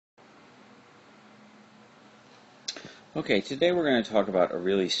Okay, today we're going to talk about a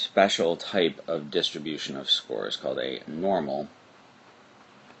really special type of distribution of scores called a normal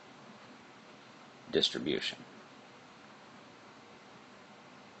distribution.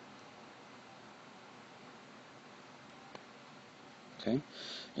 Okay,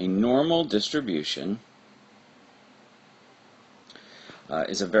 a normal distribution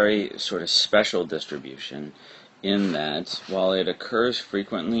is a very sort of special distribution in that while it occurs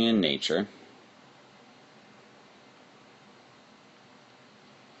frequently in nature,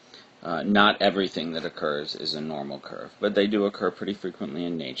 not everything that occurs is a normal curve, but they do occur pretty frequently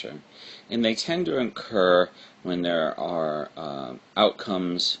in nature. And they tend to occur when there are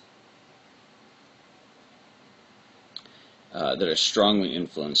outcomes that are strongly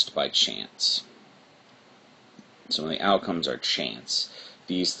influenced by chance. So when the outcomes are chance,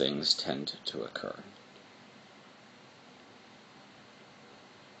 these things tend to occur.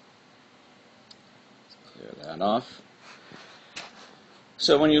 Let's clear that off.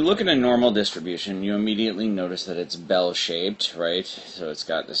 So when you look at a normal distribution, you immediately notice that it's bell-shaped, right? So it's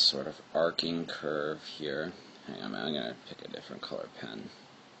got this sort of arcing curve here. Hang on, I'm going to pick a different color pen.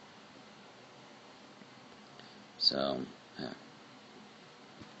 So, yeah,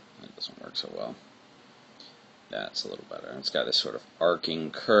 that doesn't work so well. That's a little better. It's got this sort of arcing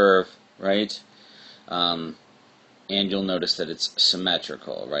curve, right? And you'll notice that it's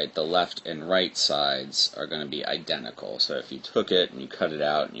symmetrical, right? The left and right sides are going to be identical. So if you took it and you cut it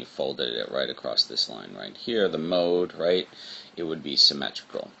out and you folded it right across this line right here, the mode, right, it would be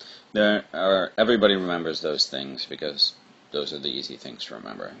symmetrical. Everybody remembers those things because those are the easy things to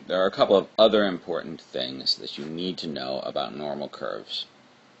remember. There are a couple of other important things that you need to know about normal curves.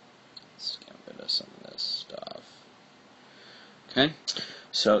 Let's get rid of some of this stuff. Okay?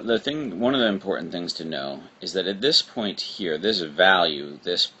 So one of the important things to know is that at this point here, this value,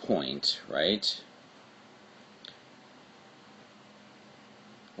 this point, right,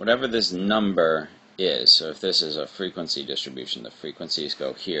 whatever this number is, so if this is a frequency distribution, the frequencies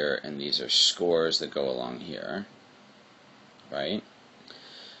go here, and these are scores that go along here, right?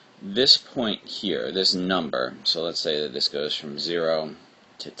 This point here, this number, so let's say that this goes from 0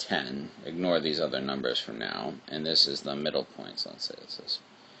 to 10, ignore these other numbers for now, and this is the middle point, so let's say this is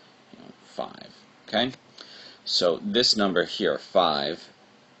 5, okay? So this number here, 5,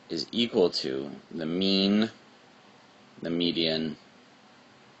 is equal to the mean, the median,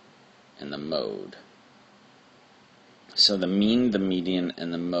 and the mode. So the mean, the median,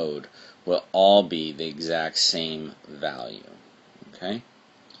 and the mode will all be the exact same value, okay?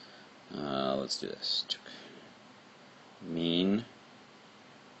 Let's do this. Mean,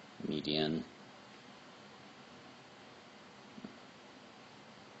 median,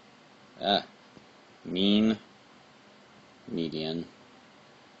 mean, median,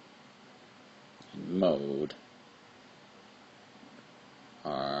 and mode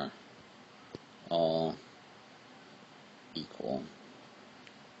are all equal.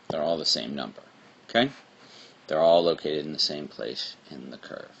 They're all the same number, okay? They're all located in the same place in the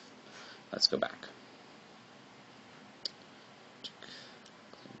curve. Let's go back.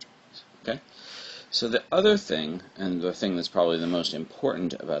 Okay? So the other thing, and the thing that's probably the most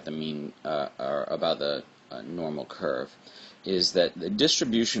important about the mean, or about the normal curve, is that the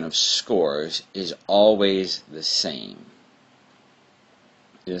distribution of scores is always the same.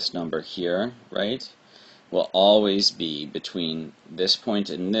 This number here, right, will always be between this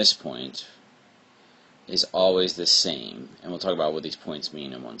point and this point is always the same. And we'll talk about what these points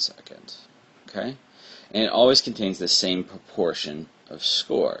mean in one second. Okay? And it always contains the same proportion of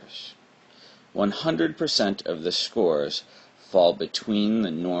scores. 100% of the scores fall between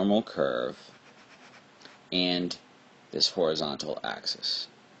the normal curve and this horizontal axis.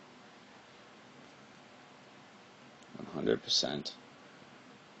 100%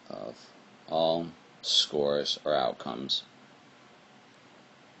 of all scores or outcomes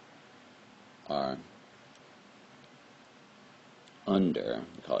are under,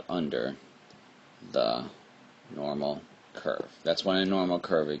 we call it under, the normal curve. That's when a normal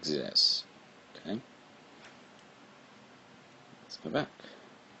curve exists. Okay? Let's go back.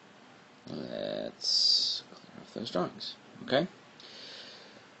 Let's clear off those drawings. Okay?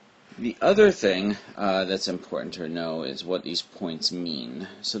 The other thing that's important to know is what these points mean.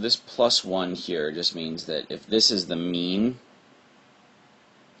 So this +1 here just means that if this is the mean,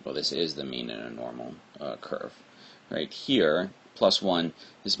 well, this is the mean in a normal curve. Right here, +1,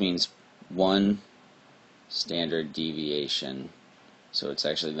 this means 1 standard deviation. So it's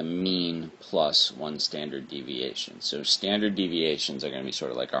actually the mean plus 1 standard deviation. So standard deviations are going to be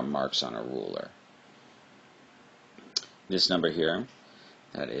sort of like our marks on a ruler. This number here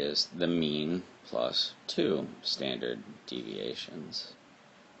That is the mean plus 2 standard deviations.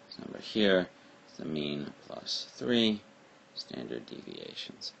 This number here is the mean plus 3 standard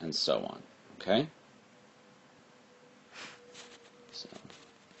deviations, and so on. Okay? So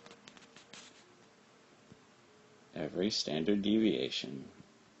every standard deviation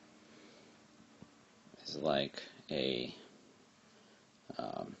is like a,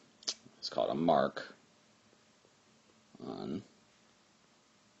 it's called a mark on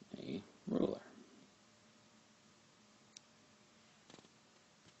a ruler.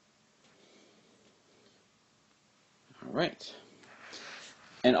 All right.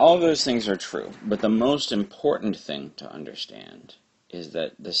 And all of those things are true, but the most important thing to understand is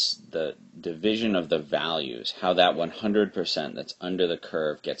that the division of the values, how that 100% that's under the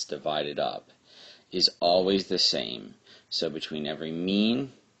curve gets divided up, is always the same. So between every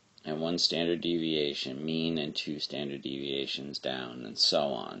mean and 1 standard deviation, mean and 2 standard deviations down, and so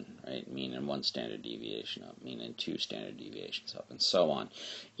on, right? Mean and 1 standard deviation up, mean and 2 standard deviations up, and so on.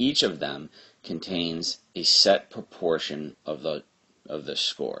 Each of them contains a set proportion of the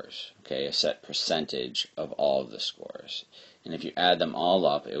scores, okay, a set percentage of all of the scores. And if you add them all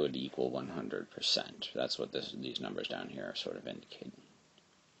up, it would equal 100%. That's what these numbers down here are sort of indicating.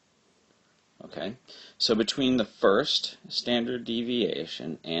 Okay, so between the first standard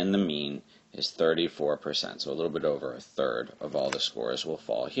deviation and the mean is 34%, so a little bit over a third of all the scores will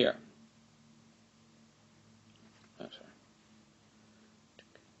fall here. Oh, sorry.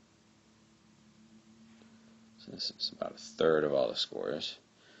 So this is about a third of all the scores.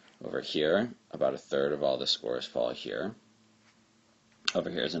 Over here, about a third of all the scores fall here. Over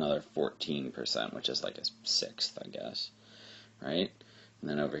here is another 14%, which is like a sixth, I guess, right? And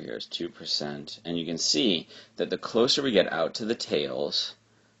then over here is 2%. And you can see that the closer we get out to the tails,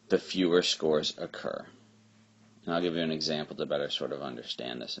 the fewer scores occur. And I'll give you an example to better sort of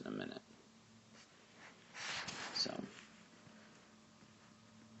understand this in a minute. So,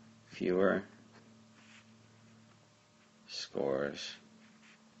 fewer scores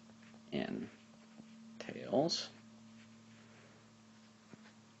in tails.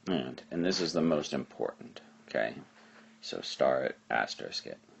 And this is the most important, okay? So star it, asterisk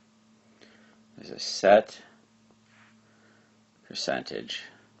it. There's a set percentage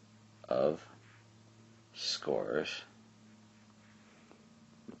of scores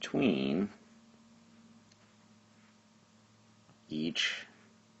between each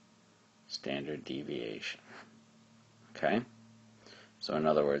standard deviation. Okay? So in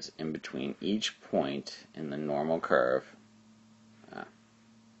other words, in between each point in the normal curve,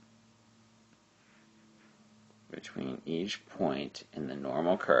 between each point in the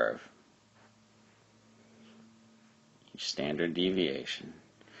normal curve, each standard deviation,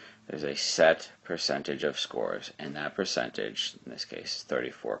 there's a set percentage of scores, and that percentage, in this case, is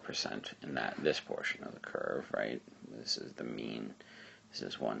 34% in this portion of the curve, right? This is the mean. This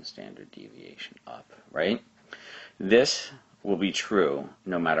is 1 standard deviation up, right? This will be true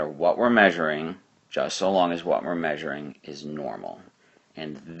no matter what we're measuring, just so long as what we're measuring is normal.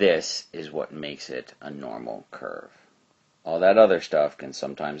 And this is what makes it a normal curve. All that other stuff can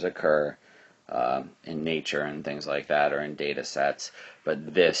sometimes occur in nature and things like that, or in data sets,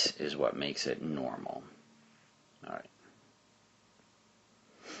 but this is what makes it normal. All right.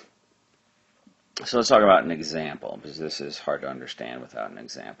 So let's talk about an example, because this is hard to understand without an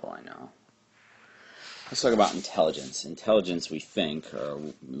example, I know. Let's talk about intelligence. Intelligence, we think, or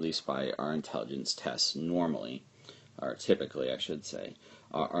at least by our intelligence tests normally, or typically I should say,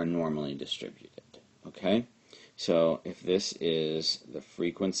 are normally distributed. Okay? So if this is the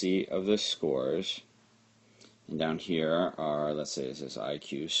frequency of the scores, and down here are, let's say this is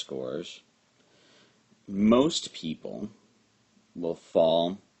IQ scores, most people will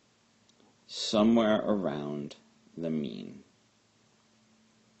fall somewhere around the mean.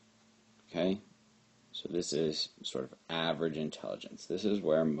 Okay? So this is sort of average intelligence. This is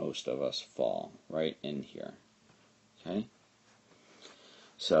where most of us fall, right in here. Okay?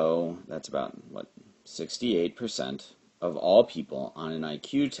 So that's about, 68% of all people on an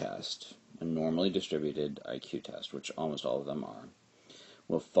IQ test, a normally distributed IQ test, which almost all of them are,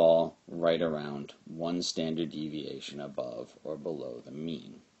 will fall right around 1 standard deviation above or below the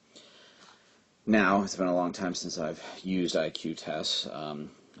mean. Now, it's been a long time since I've used IQ tests.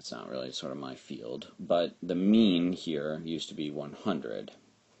 It's not really sort of my field, but the mean here used to be 100.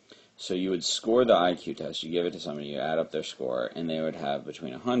 So you would score the IQ test, you give it to somebody, you add up their score, and they would have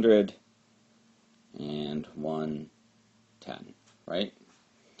between 100 and 110, right?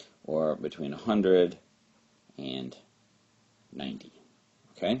 Or between 100 and 90,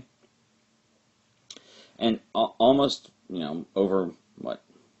 okay? And almost, over what,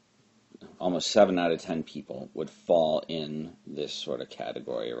 almost 7 out of 10 people would fall in this sort of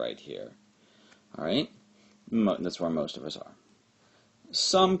category right here. All right? That's where most of us are.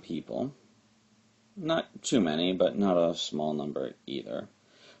 Some people, not too many, but not a small number either,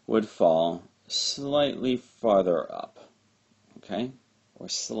 would fall slightly farther up, okay? Or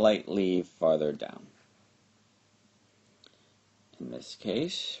slightly farther down. In this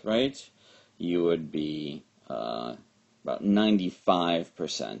case, right, you would be about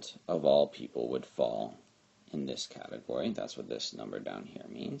 95% of all people would fall in this category. That's what this number down here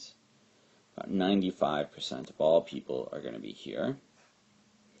means. About 95% of all people are going to be here.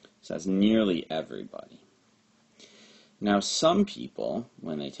 So that's nearly everybody. Now, some people,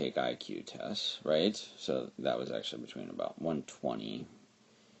 when they take IQ tests, right, so that was actually between about 120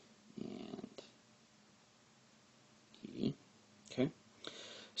 and 80, okay?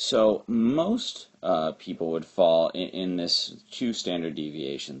 So most people would fall in this 2 standard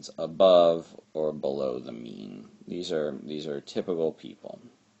deviations above or below the mean. These are typical people,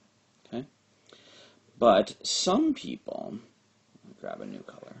 okay? But some people, grab a new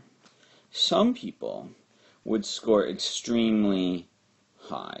color, some people would score extremely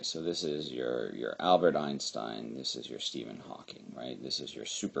high. So this is your Albert Einstein, this is your Stephen Hawking, right? This is your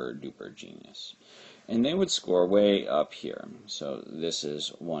super duper genius. And they would score way up here. So this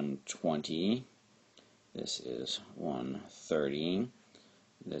is 120, this is 130,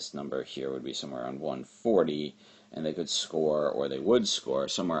 this number here would be somewhere around 140, and they could score, or they would score,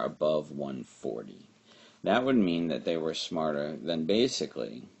 somewhere above 140. That would mean that they were smarter than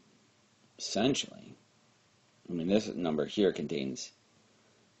basically, essentially, I mean, this number here contains,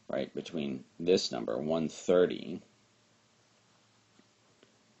 right, between this number, 130,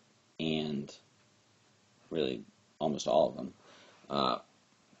 and really almost all of them,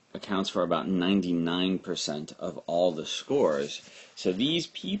 accounts for about 99% of all the scores. So these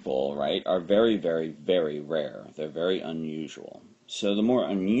people, right, are very, very, very rare. They're very unusual. So the more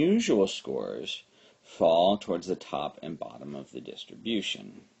unusual scores fall towards the top and bottom of the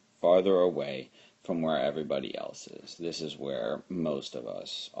distribution, farther away from where everybody else is. This is where most of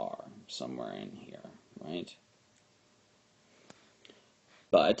us are, somewhere in here, right?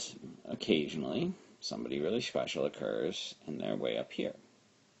 But occasionally, somebody really special occurs, and they're way up here.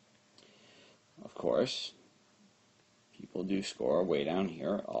 Of course, people do score way down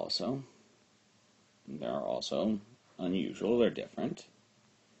here also. They're also unusual, they're different,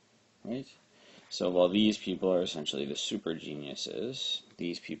 right? So while these people are essentially the super geniuses,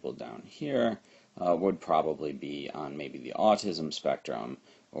 these people down here would probably be on maybe the autism spectrum,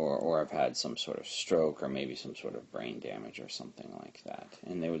 or have had some sort of stroke, or maybe some sort of brain damage or something like that.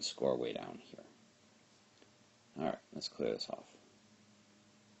 And they would score way down here. Alright, let's clear this off.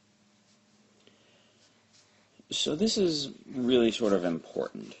 So this is really sort of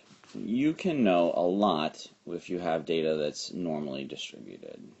important. You can know a lot if you have data that's normally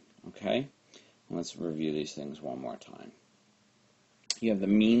distributed. Okay? Let's review these things one more time. You have the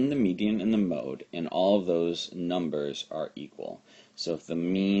mean, the median, and the mode, and all of those numbers are equal. So if the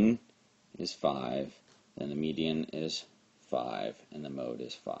mean is 5, then the median is 5, and the mode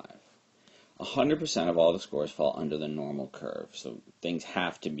is 5. 100% of all the scores fall under the normal curve. So things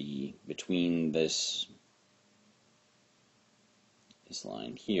have to be between this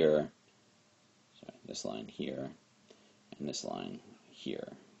line here, this line here, and this line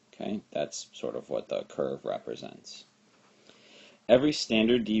here. Okay, that's sort of what the curve represents. Every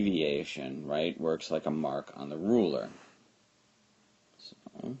standard deviation, right, works like a mark on the ruler.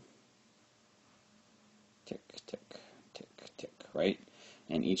 So, tick, tick, tick, tick, right?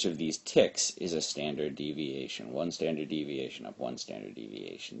 And each of these ticks is a standard deviation. 1 standard deviation up, 1 standard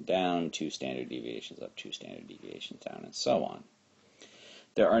deviation down, 2 standard deviations up, 2 standard deviations down, and so on.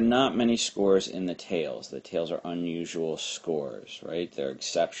 There are not many scores in the tails. The tails are unusual scores, right? They're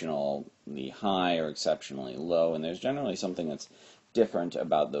exceptionally high or exceptionally low, and there's generally something that's different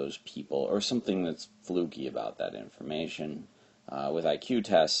about those people, or something that's fluky about that information. With IQ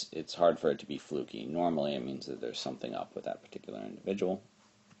tests, it's hard for it to be fluky. Normally, it means that there's something up with that particular individual.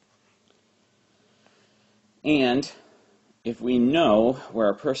 And if we know where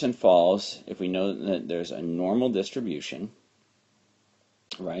a person falls, if we know that there's a normal distribution,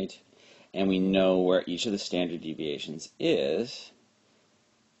 right, and we know where each of the standard deviations is,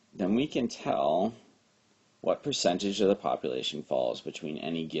 then we can tell what percentage of the population falls between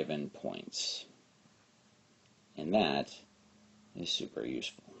any given points. And that is super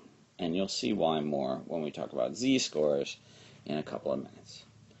useful. And you'll see why more when we talk about z-scores in a couple of minutes.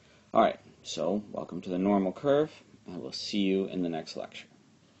 Alright, so welcome to the normal curve. I will see you in the next lecture.